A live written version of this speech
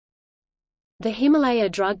The Himalaya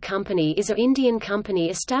Drug Company is an Indian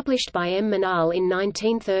company established by M. Manal in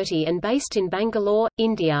 1930 and based in Bangalore,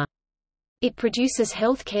 India. It produces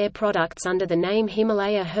health care products under the name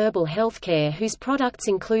Himalaya Herbal Healthcare, whose products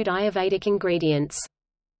include Ayurvedic ingredients.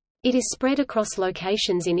 It is spread across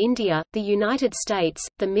locations in India, the United States,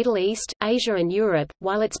 the Middle East, Asia and Europe.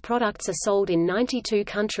 While its products are sold in 92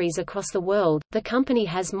 countries across the world, the company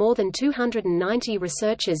has more than 290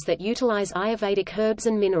 researchers that utilize Ayurvedic herbs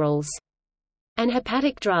and minerals. An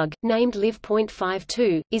hepatic drug, named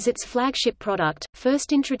Liv.52, is its flagship product,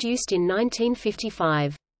 first introduced in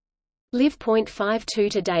 1955. Liv.52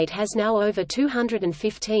 to date has now over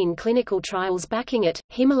 215 clinical trials backing it.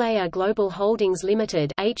 Himalaya Global Holdings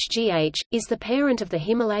Limited (HGH) is the parent of the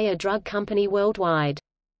Himalaya Drug Company worldwide.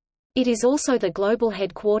 It is also the global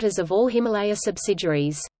headquarters of all Himalaya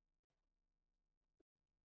subsidiaries.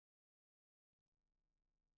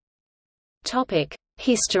 Topic: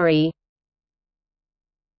 History.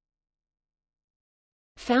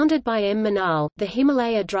 Founded by M. Manal, the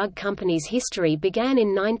Himalaya Drug Company's history began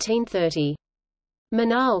in 1930.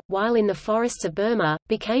 Manal, while in the forests of Burma,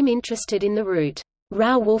 became interested in the root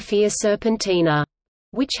Rauwolfia serpentina,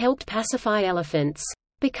 which helped pacify elephants.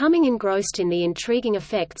 Becoming engrossed in the intriguing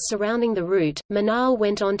effects surrounding the root, Manal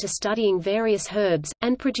went on to studying various herbs,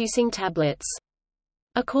 and producing tablets.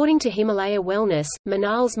 According to Himalaya Wellness,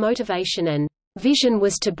 Manal's motivation and vision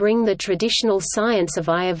was to bring the traditional science of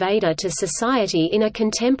Ayurveda to society in a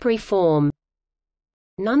contemporary form.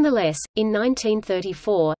 Nonetheless, in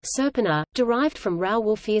 1934, serpina, derived from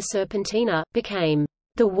Rauwolfia serpentina, became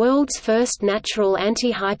the world's first natural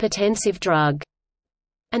antihypertensive drug.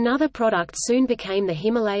 Another product soon became the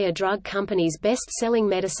Himalaya Drug Company's best-selling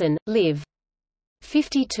medicine,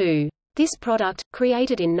 Liv.52. This product,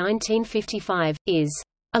 created in 1955, is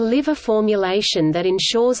a liver formulation that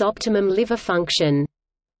ensures optimum liver function.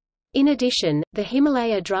 In addition, the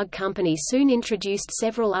Himalaya Drug Company soon introduced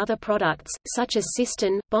several other products, such as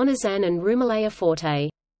Cystin, Bonazan and Rumalaya Forte.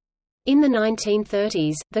 In the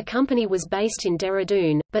 1930s, the company was based in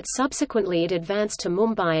Dehradun, but subsequently it advanced to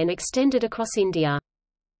Mumbai and extended across India.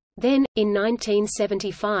 Then, in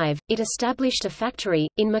 1975, it established a factory,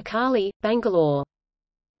 in Makali, Bangalore.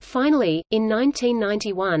 Finally, in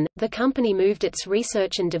 1991, the company moved its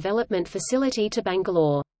research and development facility to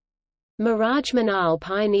Bangalore. Miraj Manal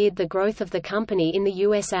pioneered the growth of the company in the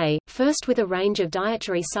USA, first with a range of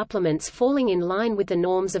dietary supplements falling in line with the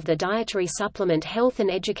norms of the Dietary Supplement Health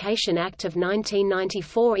and Education Act of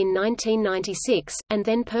 1994 in 1996, and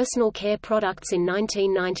then personal care products in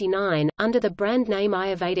 1999, under the brand name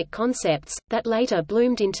Ayurvedic Concepts, that later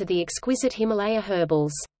bloomed into the exquisite Himalaya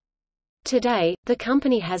Herbals. Today, the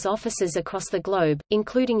company has offices across the globe,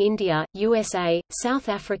 including India, USA, South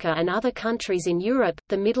Africa and other countries in Europe,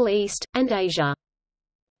 the Middle East, and Asia.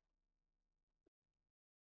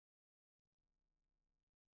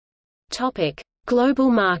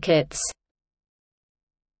 Global markets.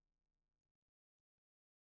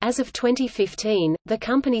 As of 2015, the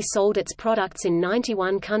company sold its products in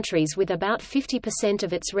 91 countries with about 50%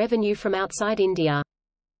 of its revenue from outside India.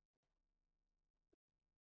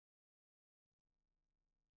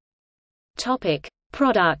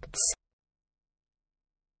 Products.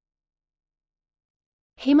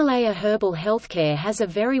 Himalaya Herbal Healthcare has a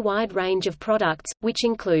very wide range of products, which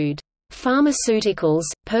include pharmaceuticals,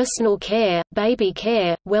 personal care, baby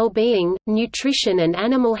care, well-being, nutrition and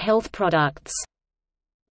animal health products.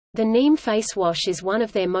 The Neem face wash is one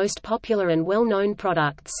of their most popular and well-known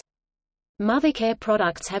products. Mothercare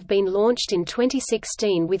products have been launched in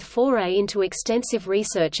 2016 with foray into extensive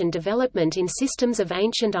research and development in systems of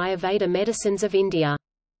ancient Ayurveda medicines of India.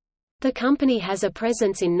 The company has a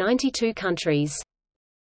presence in 92 countries.